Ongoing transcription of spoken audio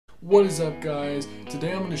What is up, guys?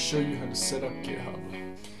 Today I'm going to show you how to set up GitHub.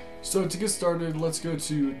 So to get started, let's go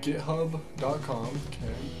to github.com.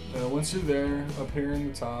 Okay, and once you're there, up here in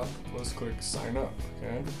the top, let's click sign up.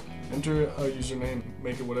 Okay, enter a username,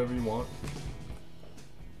 make it whatever you want.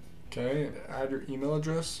 Okay, add your email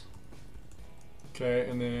address. Okay,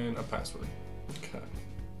 and then a password. Okay,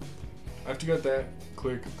 after you got that,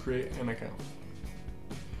 click create an account.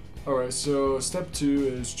 Alright, so step 2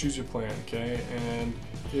 is choose your plan, okay? And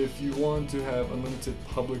if you want to have unlimited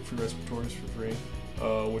public free repositories for free,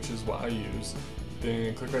 which is what I use,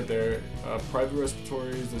 then click right there. Private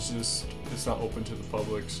repositories, it's not open to the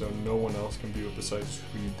public, so no one else can view it besides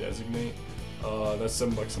who you designate. That's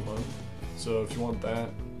 $7 a month. So if you want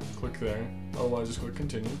that, click there. Otherwise, just click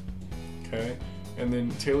continue, okay? And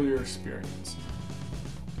then tailor your experience.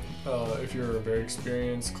 If you're very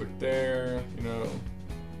experienced, click there, you know.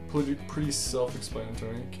 Pretty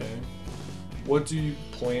self-explanatory, okay? What do you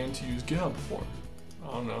plan to use GitHub for?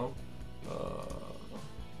 I don't know.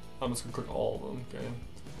 I'm just gonna click all of them, okay?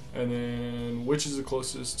 And then which is the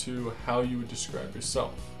closest to how you would describe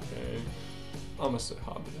yourself, okay? I'm gonna say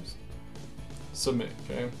hobbyist. Submit,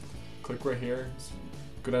 okay? Click right here,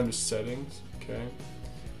 go down to settings, okay?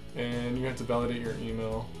 And you have to validate your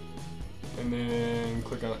email. And then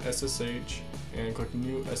click on SSH and click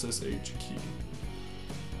new SSH key.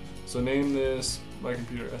 So name this my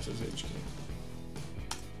computer SSH key.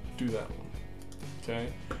 Do that one.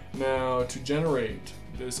 Okay. Now to generate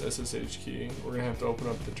this SSH key, we're gonna have to open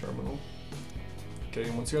up the terminal. Okay.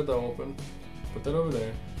 And once you got that open, put that over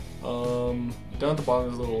there. Down at the bottom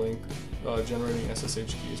there's a little link, generating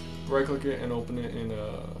SSH keys. Right click it and open it in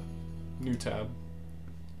a new tab.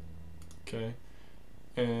 Okay.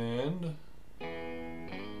 And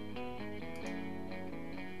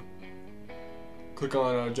click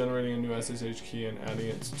on generating a new SSH key and adding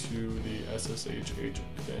it to the SSH agent,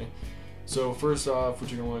 okay? So first off,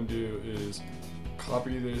 what you're going to want to do is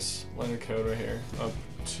copy this line of code right here up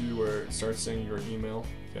to where it starts saying your email,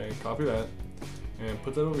 okay? Copy that and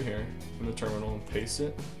put that over here in the terminal and paste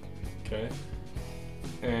it, okay?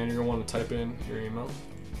 And you're going to want to type in your email.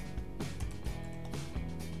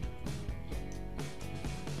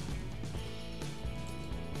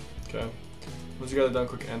 Okay. Once you got it done,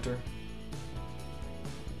 click enter.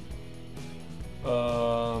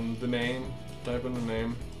 The name, type in the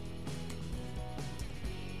name,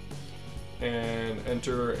 and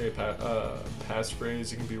enter a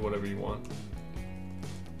passphrase. It can be whatever you want.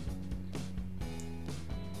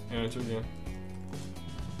 And enter again.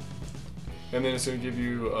 And then it's going to give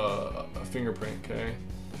you a fingerprint, okay?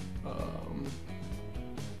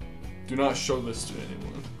 Do not show this to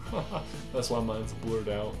anyone. That's why mine's blurred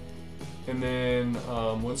out. And then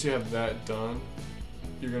once you have that done,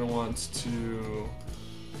 you're going to want to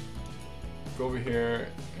go over here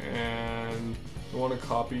and you want to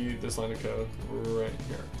copy this line of code right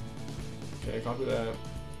here. Okay, copy that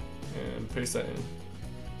and paste that in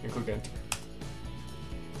and click enter.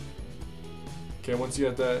 Okay, once you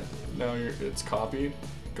get that, now it's copied.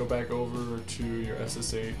 Go back over to your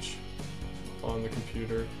SSH on the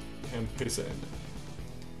computer and paste it in.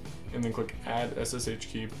 And then click add SSH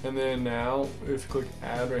key. And then now, if you click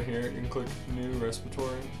add right here, you can click new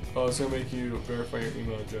repository. Oh, it's gonna make you verify your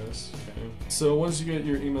email address. Okay. So once you get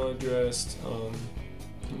your email address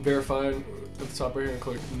verified, at the top right here,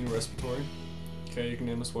 click new repository. Okay, you can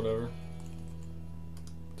name this whatever.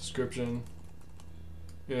 Description.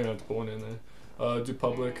 You don't have to put one in there. Do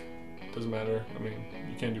public. Doesn't matter. I mean,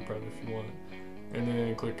 you can do private if you want. And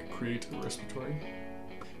then click create a repository.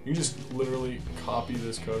 You can just literally copy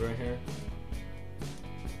this code right here.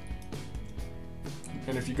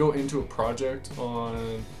 And if you go into a project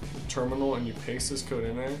on terminal and you paste this code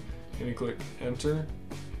in there and you click enter,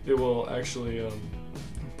 it will actually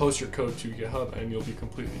post your code to GitHub and you'll be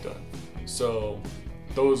completely done. So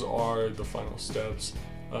those are the final steps.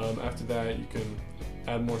 After that, you can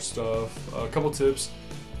add more stuff. A couple tips.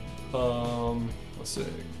 Let's see.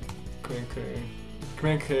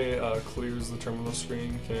 Command K clears the terminal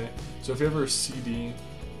screen, okay? So if you have a CD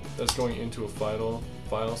that's going into a file,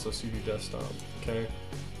 so CD desktop, okay?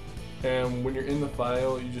 And when you're in the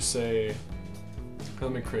file, you just say,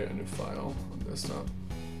 let me create a new file on desktop.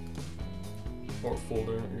 Or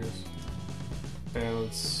folder, I guess.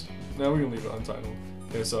 And now we can leave it untitled.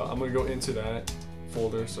 Okay, so I'm gonna go into that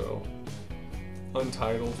folder, so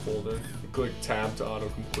untitled folder. Click tab to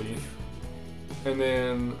autocomplete. And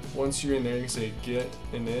then once you're in there, you can say git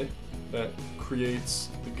init. That creates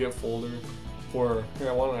the git folder. Or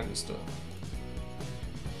here, why don't I just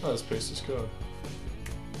I'll just paste this code.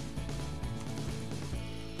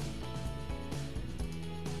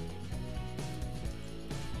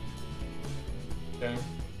 okay?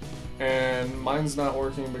 And mine's not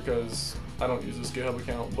working because I don't use this GitHub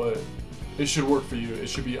account, but it should work for you. It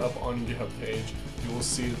should be up on your GitHub page. You will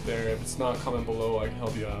see it there. If it's not, comment below. I can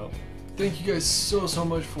help you out. Thank you guys so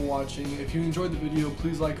much for watching. If you enjoyed the video,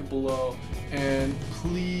 please like it below, and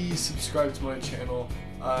please subscribe to my channel.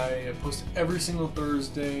 I post every single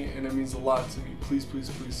Thursday, and it means a lot to me. Please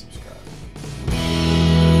subscribe.